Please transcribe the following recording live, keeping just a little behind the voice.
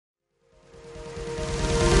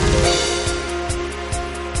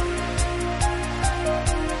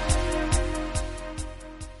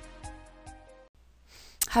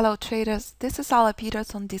Hello traders, this is Alla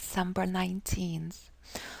Peters on December 19th.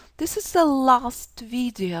 This is the last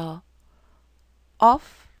video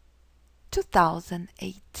of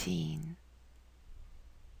 2018.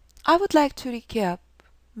 I would like to recap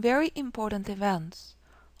very important events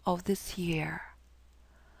of this year,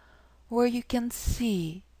 where you can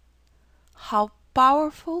see how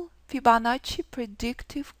powerful Fibonacci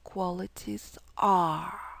predictive qualities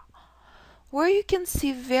are, where you can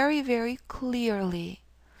see very clearly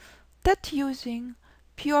that using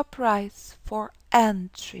pure price for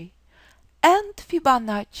entry and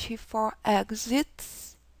Fibonacci for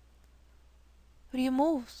exits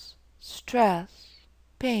removes stress,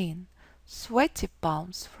 pain, sweaty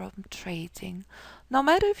palms from trading. No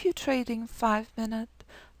matter if you're trading 5-minute,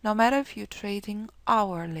 no matter if you're trading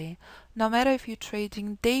hourly, no matter if you're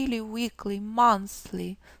trading daily, weekly,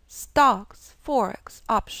 monthly, stocks, Forex,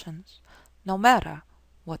 options, no matter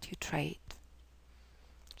what you trade.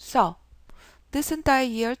 So, this entire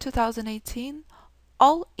year, 2018,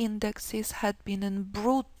 all indexes had been in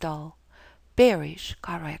brutal bearish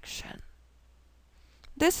correction.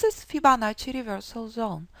 This is Fibonacci reversal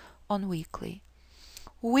zone on weekly.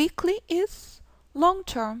 Weekly is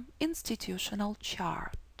long-term institutional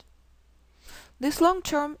chart. This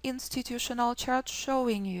long-term institutional chart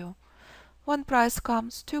showing you when price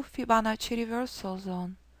comes to Fibonacci reversal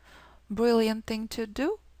zone. Brilliant thing to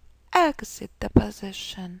do, exit the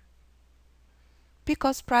position.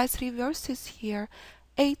 Because price reverses here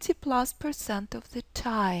 80+% of the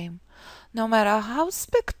time, no matter how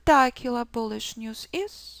spectacular bullish news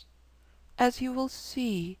is, as you will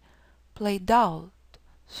see played out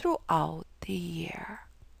throughout the year.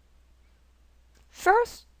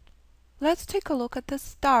 First, let's take a look at the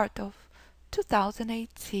start of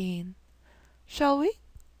 2018, shall we?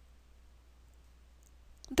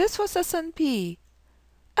 This was S&P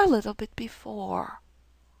a little bit before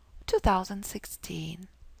 2016.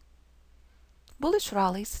 Bullish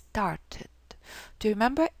rally started. Do you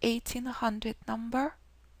remember 1800 number?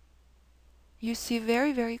 You see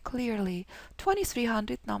very clearly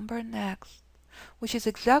 2300 number next, which is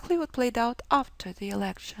exactly what played out after the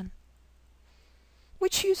election.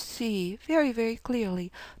 Which you see very clearly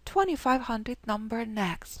 2500 number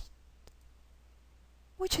next,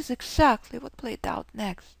 which is exactly what played out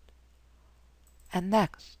next, and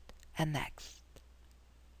next, and next.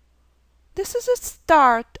 This is the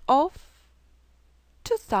start of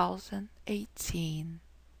 2018.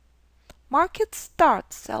 Market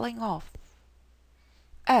starts selling off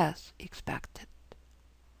as expected.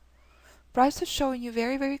 Price is showing you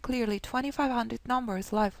very clearly 2500 number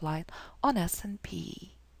is lifeline on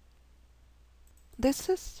S&P. This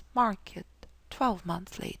is market 12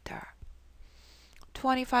 months later.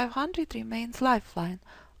 2500 remains lifeline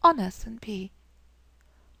on S&P.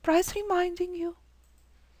 Price reminding you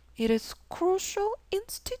it is crucial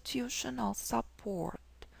institutional support,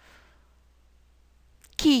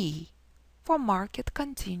 key for market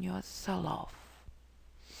continuous sell-off.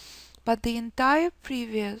 But the entire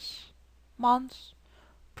previous months,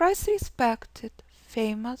 price respected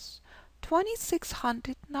famous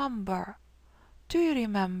 2600 number. Do you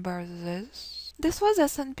remember this? This was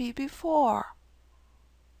S&P before,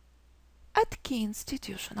 at key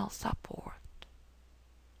institutional support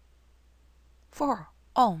for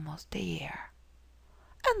almost a year.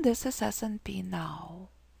 And this is S&P now.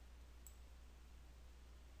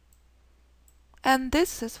 And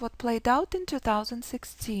this is what played out in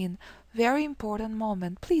 2016. Very important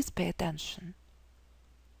moment. Please pay attention.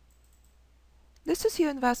 This is your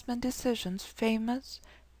investment decisions famous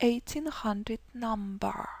 1800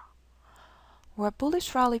 number, where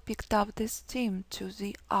bullish rally picked up this steam to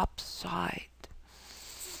the upside,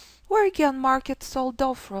 where again market sold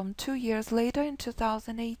off from 2 years later in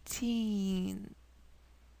 2018.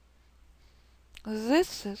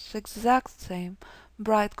 This is exact same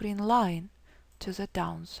bright green line to the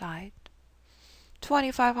downside.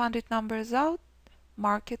 2500 numbers out,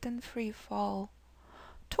 market in free fall.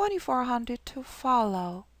 2400 to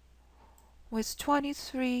follow, with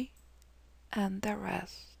 23 and the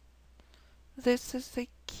rest. This is the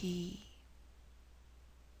key.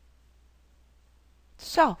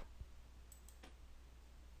 So,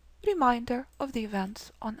 reminder of the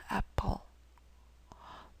events on Apple.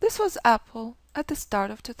 This was Apple at the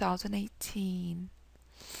start of 2018,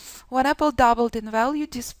 when Apple doubled in value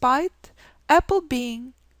despite Apple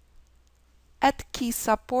being at key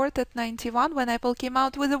support at 91 when Apple came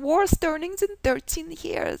out with the worst earnings in 13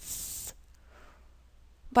 years.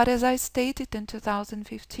 But as I stated in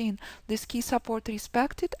 2015, this key support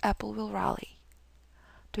respected, Apple will rally.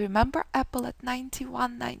 Do you remember Apple at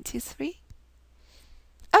 91, 93?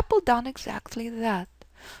 Apple done exactly that.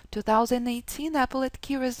 2018 Apple at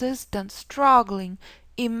key resistance, struggling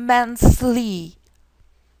immensely.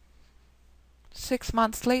 6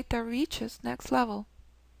 months later reaches next level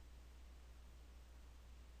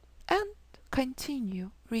and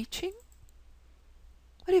continue reaching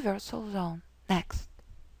reversal zone next.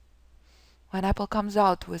 When Apple comes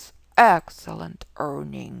out with excellent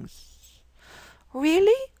earnings,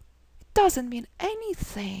 really? It doesn't mean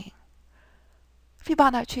anything.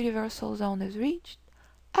 Fibonacci reversal zone is reached.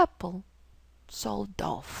 Apple sold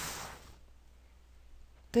off.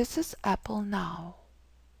 This is Apple now.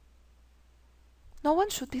 No one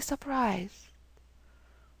should be surprised.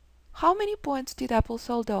 How many points did Apple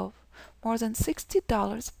sold off? More than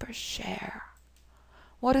 $60 per share.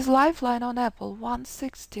 What is lifeline on Apple?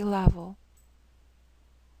 160 level.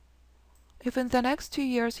 If in the next 2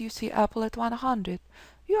 years you see Apple at 100,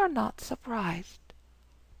 you are not surprised.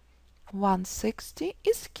 160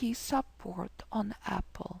 is key support on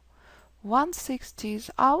Apple. 160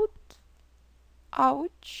 is out.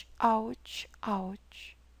 Ouch, ouch,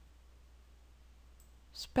 ouch.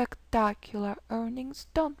 Spectacular earnings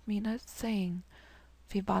don't mean a thing.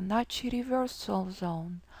 Fibonacci reversal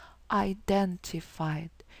zone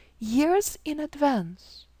identified years in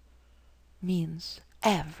advance means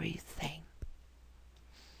everything.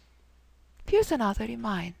 Here's another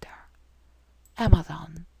reminder.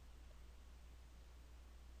 Amazon.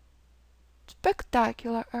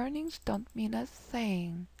 Spectacular earnings don't mean a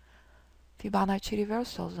thing. Fibonacci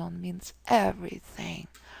reversal zone means everything.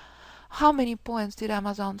 How many points did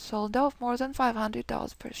Amazon sold off? More than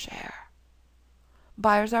 $500 per share.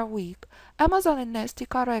 Buyers are weak. Amazon in nasty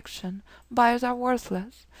correction. Buyers are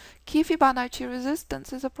worthless. Key Fibonacci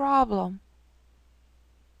resistance is a problem.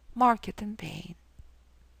 Market in pain.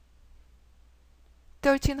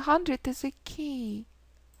 1300 is a key.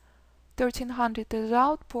 1300 is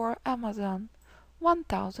out, poor Amazon.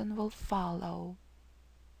 1000 will follow.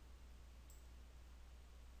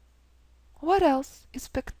 What else is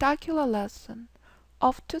spectacular lesson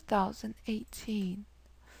of 2018?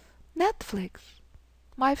 Netflix.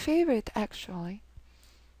 My favorite actually.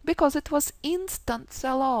 Because it was instant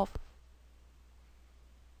sell-off.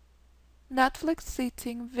 Netflix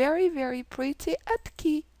sitting very, very pretty at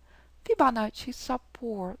key Fibonacci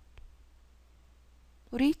support.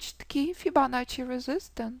 Reached key Fibonacci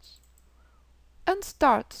resistance and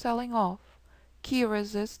start selling off. Key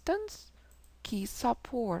resistance, key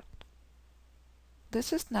support.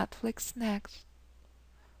 This is Netflix next.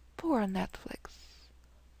 Poor Netflix.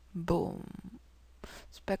 Boom.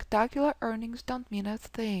 Spectacular earnings don't mean a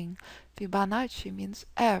thing. Fibonacci means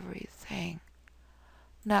everything.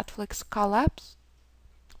 Netflix collapsed.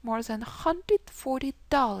 More than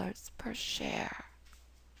 $140 per share.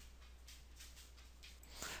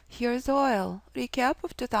 Here's oil. Recap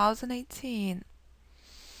of 2018.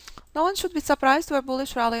 No one should be surprised where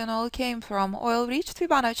bullish rally on oil came from. Oil reached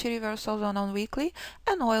Fibonacci reversal zone on weekly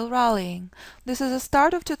and oil rallying. This is the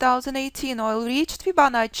start of 2018. Oil reached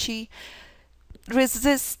Fibonacci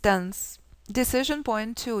resistance. Decision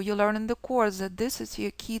point 2. You learn in the course that this is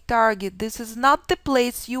your key target. This is not the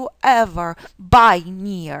place you ever buy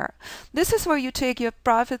near. This is where you take your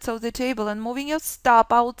profits off the table and moving your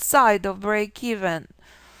stop outside of break even.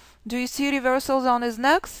 Do you see reversal zone is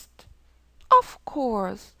next? Of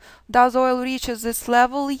course. Does oil reach this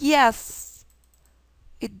level? Yes,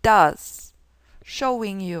 it does.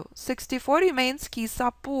 Showing you 64 remains key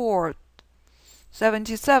support.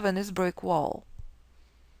 77 is brick wall.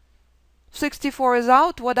 64 is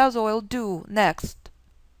out. What does oil do next?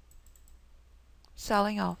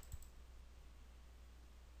 Selling off.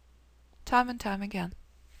 Time and time again.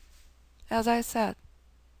 As I said,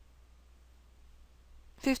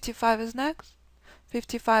 55 is next.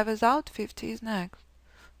 55 is out. 50 is next.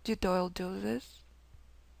 Did oil do this?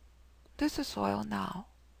 This is oil now.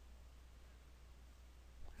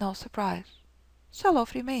 No surprise.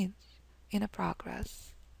 Sell-off remains in a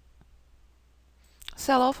progress.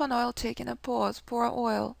 Sell-off on oil taking a pause. Poor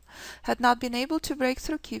oil had not been able to break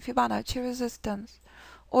through key Fibonacci resistance.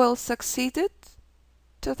 Oil succeeded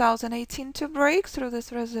 2018 to break through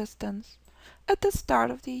this resistance at the start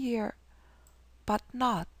of the year, but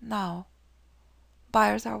not now.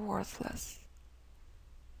 Buyers are worthless.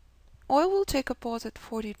 Oil will take a pause at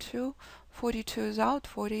 42. 42 is out,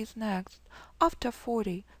 40 is next. After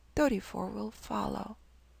 40, 34 will follow.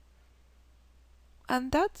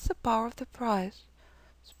 And that's the power of the price.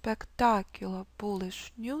 Spectacular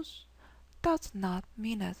bullish news does not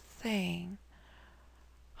mean a thing.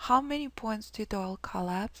 How many points did oil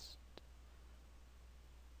collapse?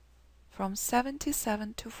 From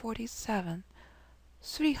 77 to 47,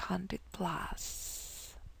 300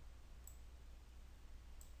 plus.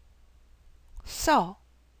 So,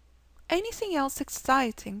 anything else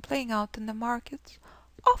exciting playing out in the markets?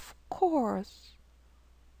 Of course,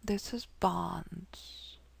 this is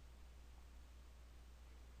bonds.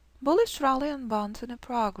 Bullish rally on bonds in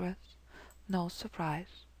progress. No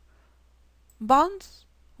surprise. Bonds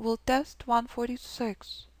will test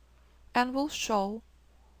 146 and will show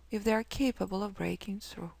if they are capable of breaking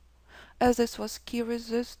through, as this was key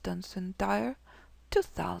resistance in entire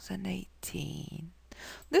 2018.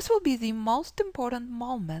 This will be the most important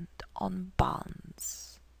moment on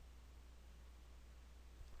bonds.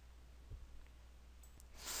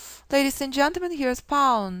 Ladies and gentlemen, here's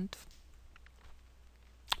pound.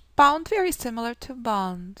 Pound very similar to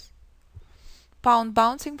bonds. Pound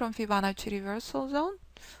bouncing from Fibonacci reversal zone.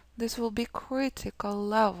 This will be critical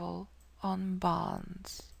level on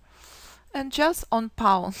bonds. And just on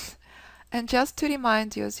pound. And just to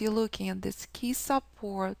remind you, as you're looking at this key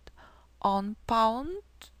support on pound,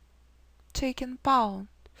 taking pound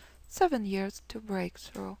 7 years to break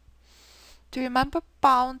through. Do you remember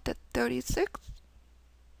pound at 36?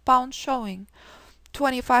 Pound showing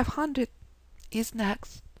 2500 is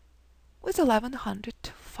next, with 1100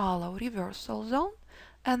 to follow, reversal zone,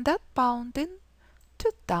 and that pound in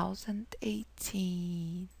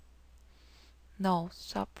 2018. No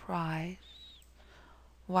surprise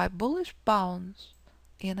why bullish bounce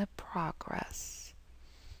in a progress.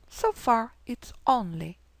 So far it's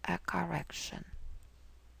only a correction.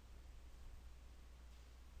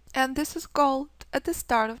 And this is gold at the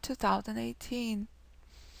start of 2018.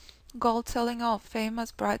 Gold selling off,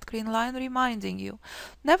 famous bright green line reminding you,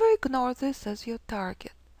 never ignore this as your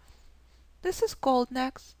target. This is gold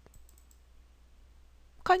next.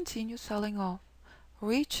 Continue selling off,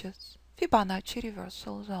 reaches Fibonacci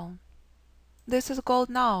reversal zone. This is gold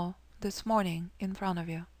now, this morning, in front of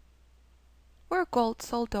you. Where gold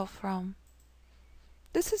sold off from?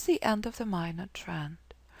 This is the end of the minor trend.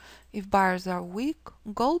 If buyers are weak,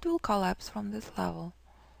 gold will collapse from this level.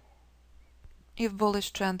 If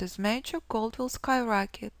bullish trend is major, gold will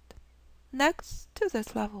skyrocket next to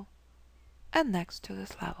this level and next to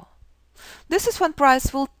this level. This is when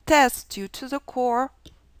price will test you to the core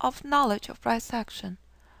of knowledge of price action.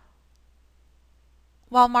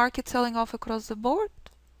 While market selling off across the board,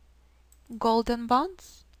 gold and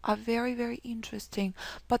bonds are very, very interesting.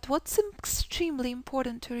 But what's extremely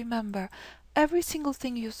important to remember, every single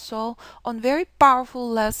thing you saw on very powerful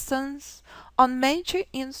lessons on major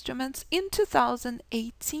instruments in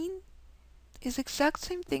 2018 is the exact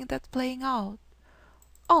same thing that's playing out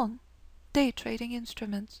on day trading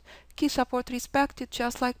instruments. Key support respected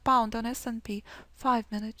just like pound on S&P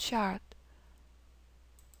 5-minute chart.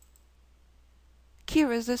 Key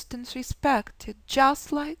resistance respected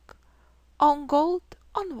just like on gold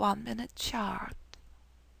on 1-minute chart.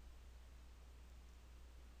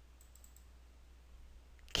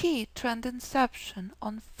 Key trend inception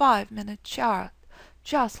on 5-minute chart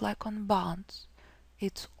just like on bonds.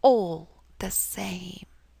 It's all the same.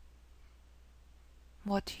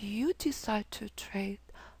 What you decide to trade,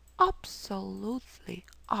 absolutely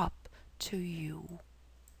up to you.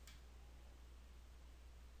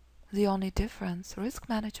 The only difference, risk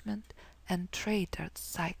management and trader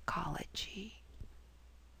psychology.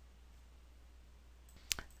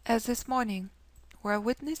 As this morning, we're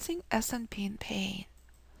witnessing S&P in pain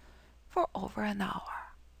for over an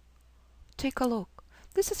hour. Take a look.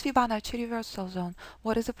 This is Fibonacci reversal zone.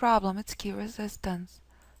 What is the problem? It's key resistance.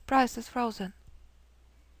 Price is frozen.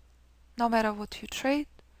 No matter what you trade,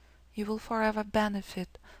 you will forever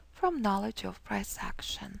benefit from knowledge of price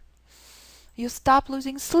action. You stop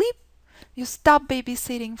losing sleep, you stop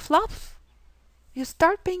babysitting fluff, you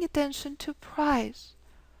start paying attention to price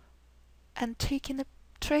and taking a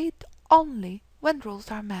trade only when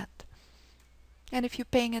rules are met. And if you're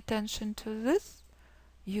paying attention to this,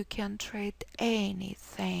 you can trade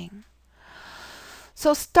anything.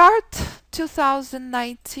 So start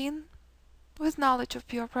 2019 with knowledge of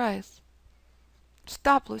pure price.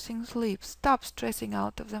 Stop losing sleep, stop stressing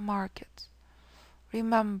out of the market.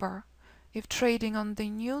 Remember, if trading on the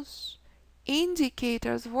news,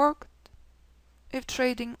 indicators worked, if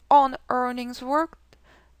trading on earnings worked,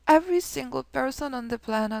 every single person on the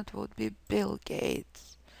planet would be Bill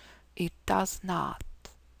Gates. It does not.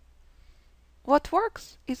 What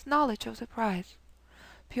works is knowledge of the price.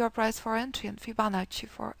 Pure price for entry and Fibonacci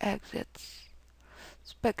for exits.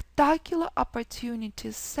 Spectacular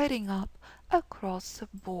opportunities setting up across the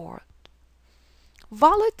board.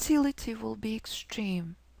 Volatility will be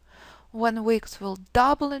extreme. When wicks will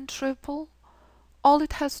double and triple, all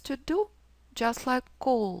it has to do, just like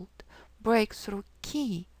gold, break through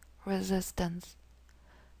key resistance.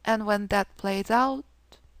 And when that plays out,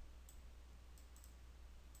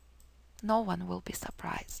 no one will be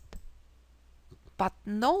surprised. But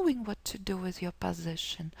knowing what to do with your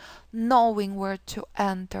position, knowing where to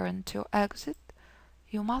enter and to exit,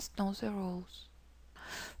 you must know the rules.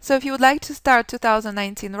 So if you would like to start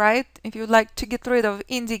 2019 right, if you would like to get rid of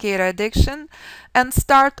indicator addiction and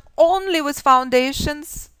start only with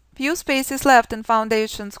foundations, few spaces left in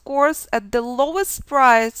foundations course at the lowest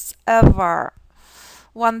price ever.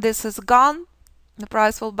 When this is gone, the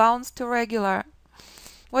price will bounce to regular.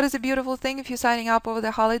 What is a beautiful thing? If you're signing up over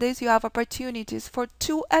the holidays, you have opportunities for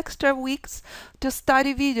 2 extra weeks to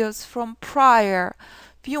study videos from prior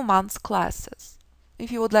few months classes.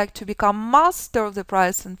 If you would like to become master of the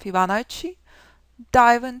price in Fibonacci,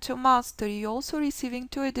 dive into mastery. You're also receiving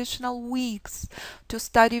 2 additional weeks to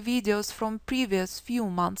study videos from previous few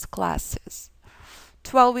months classes.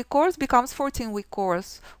 12-week course becomes 14-week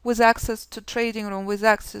course with access to trading room, with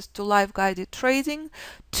access to live guided trading,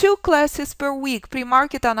 2 classes per week,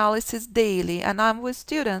 pre-market analysis daily, and I'm with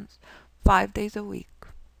students 5 days a week.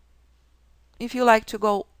 If you like to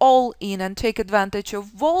go all in and take advantage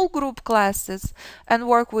of all group classes and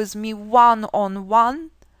work with me one-on-one,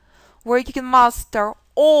 where you can master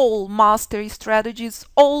all mastery strategies,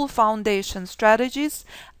 all foundation strategies,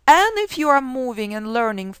 and if you are moving and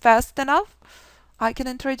learning fast enough, I can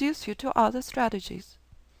introduce you to other strategies.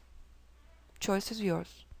 Choice is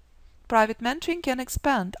yours. Private mentoring can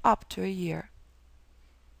expand up to a year.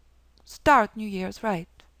 Start New Year's right.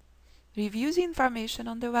 Review the information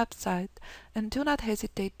on the website and do not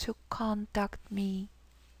hesitate to contact me.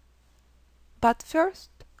 But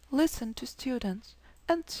first, listen to students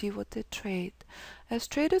and see what they trade. As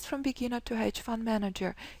traders from beginner to hedge fund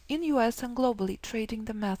manager in US and globally trading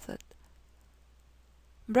the method.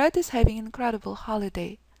 Brad is having an incredible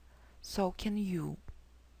holiday, so can you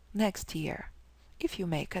next year if you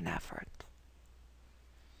make an effort.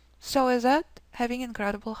 So is Ed having an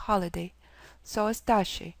incredible holiday, so is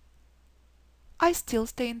Tashi. I still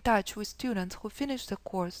stay in touch with students who finished the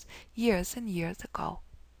course years and years ago.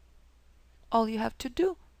 All you have to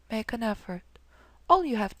do, make an effort. All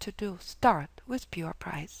you have to do, start with pure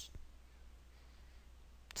price.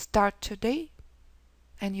 Start today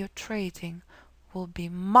and your trading will be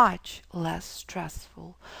much less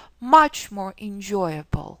stressful, much more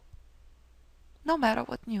enjoyable. No matter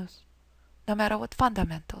what news, no matter what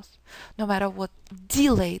fundamentals, no matter what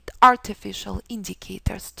delayed artificial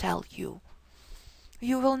indicators tell you,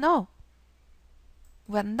 you will know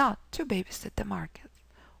when not to babysit the market,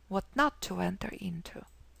 what not to enter into,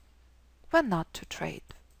 when not to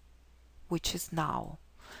trade, which is now.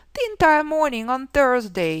 The entire morning on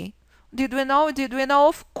Thursday. Did we know? Did we know?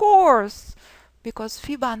 Of course! Because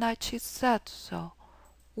Fibonacci said so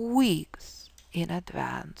weeks in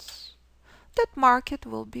advance. That market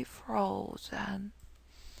will be frozen.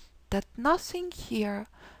 That nothing here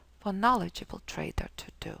for knowledgeable trader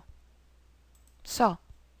to do. So,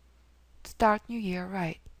 start New Year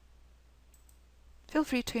right. Feel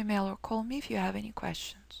free to email or call me if you have any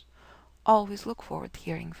questions. Always look forward to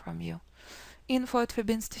hearing from you.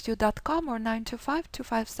 info@fibinstitute.com or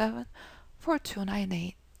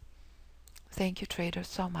 925-257-4298. Thank you, traders,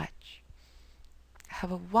 so much.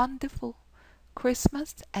 Have a wonderful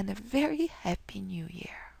Christmas and a very happy New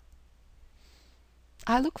Year.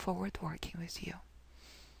 I look forward to working with you.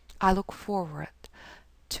 I look forward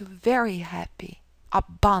to very happy,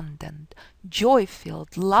 abundant,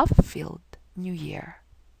 joy-filled, love-filled New Year.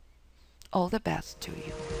 All the best to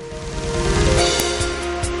you.